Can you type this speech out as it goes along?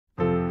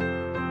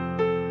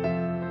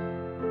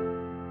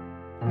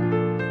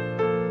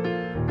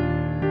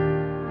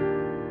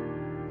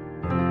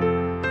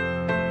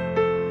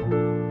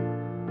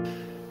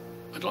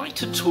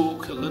to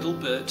talk a little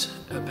bit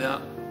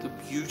about the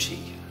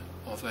beauty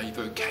of a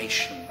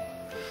vocation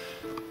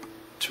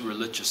to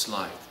religious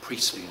life,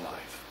 priestly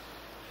life.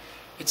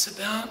 It's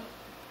about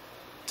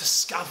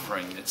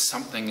discovering that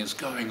something is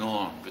going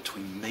on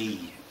between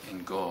me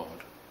and God.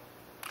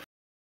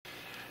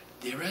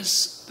 There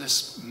is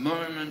this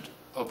moment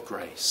of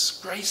grace.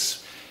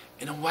 Grace,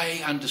 in a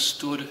way,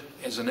 understood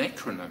as an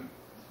acronym,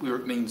 where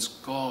it means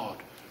God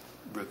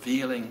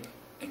revealing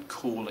and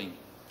calling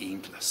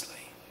endlessly.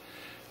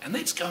 And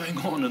that's going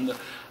on in the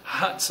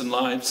hearts and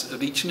lives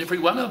of each and every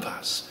one of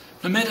us,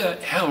 no matter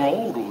how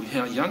old or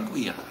how young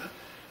we are.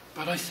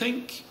 But I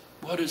think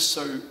what is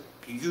so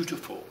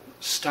beautiful,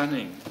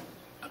 stunning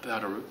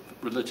about a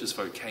religious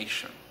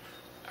vocation,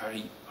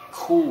 a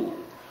call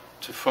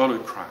to follow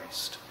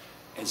Christ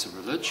as a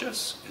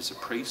religious, as a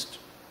priest,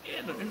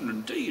 and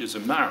indeed as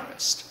a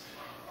Marist,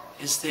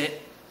 is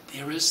that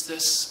there is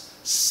this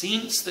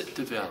sense that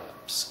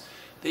develops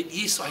that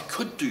yes, I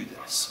could do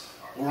this,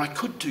 or I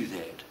could do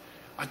that.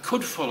 I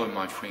could follow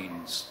my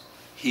friends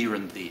here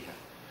and there.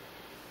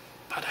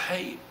 But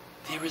hey,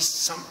 there is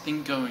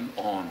something going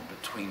on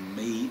between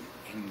me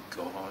and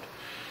God.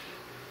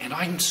 And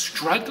I'm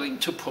struggling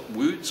to put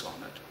words on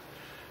it.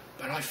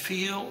 But I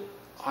feel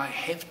I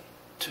have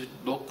to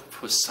look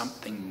for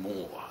something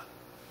more.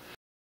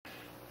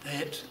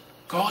 That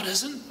God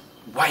isn't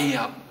way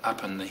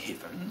up in the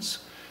heavens.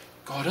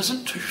 God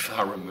isn't too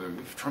far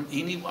removed from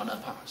any one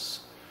of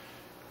us.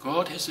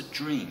 God has a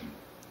dream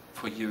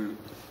for you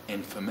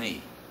and for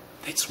me.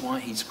 That's why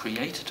he's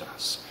created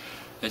us.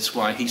 That's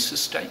why he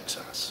sustains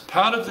us.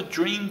 Part of the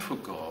dream for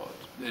God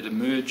that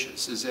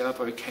emerges is our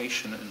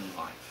vocation in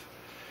life.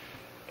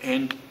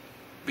 And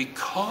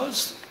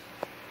because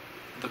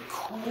the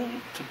call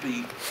to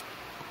be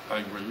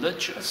a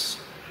religious,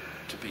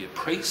 to be a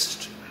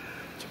priest,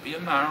 to be a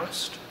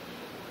Marist,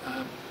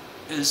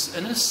 is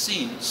in a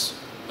sense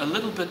a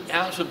little bit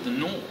out of the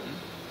norm,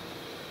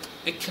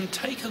 it can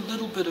take a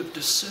little bit of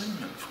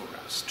discernment for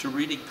us to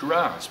really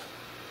grasp,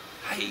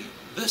 hey,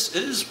 this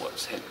is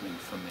what's happening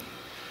for me.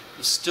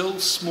 The still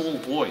small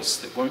voice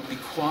that won't be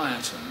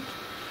quietened,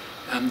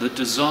 and the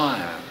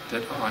desire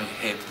that I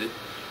have, that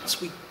as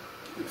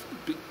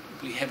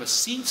we have a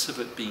sense of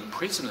it being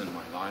present in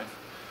my life,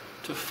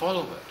 to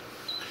follow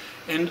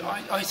it. And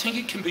I think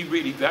it can be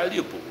really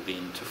valuable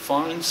then to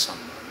find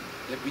someone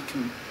that we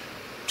can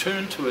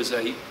turn to as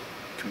a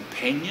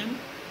companion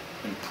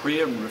in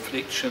prayer and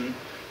reflection,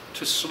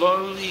 to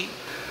slowly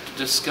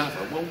discover,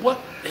 well, what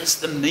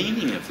is the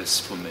meaning of this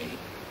for me?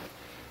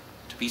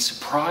 To be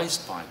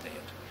surprised by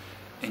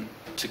that and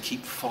to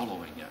keep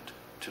following it,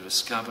 to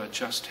discover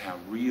just how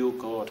real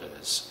God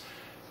is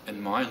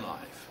in my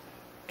life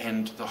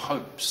and the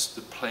hopes,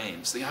 the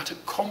plans, the utter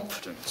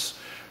confidence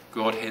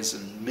God has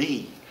in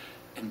me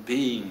and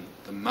being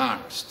the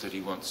Marist that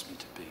he wants me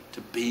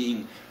to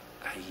being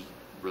a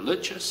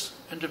religious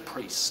and a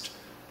priest,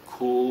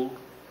 called,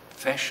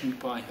 fashioned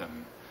by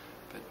him,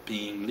 but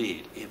being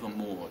led ever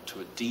more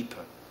to a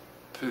deeper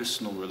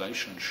personal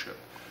relationship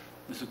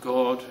with a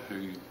God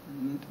who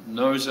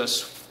knows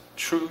us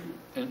true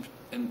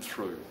and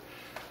through.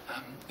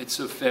 It's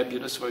a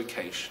fabulous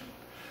vocation,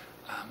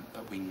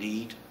 but we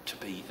need to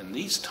be, in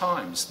these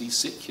times, these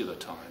secular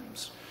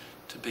times,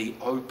 to be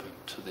open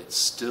to that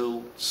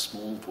still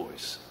small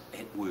voice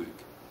at work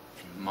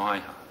in my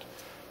heart,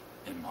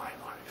 in my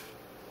life.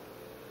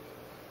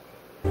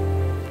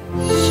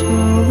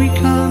 So we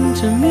come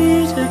to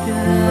meet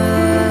again.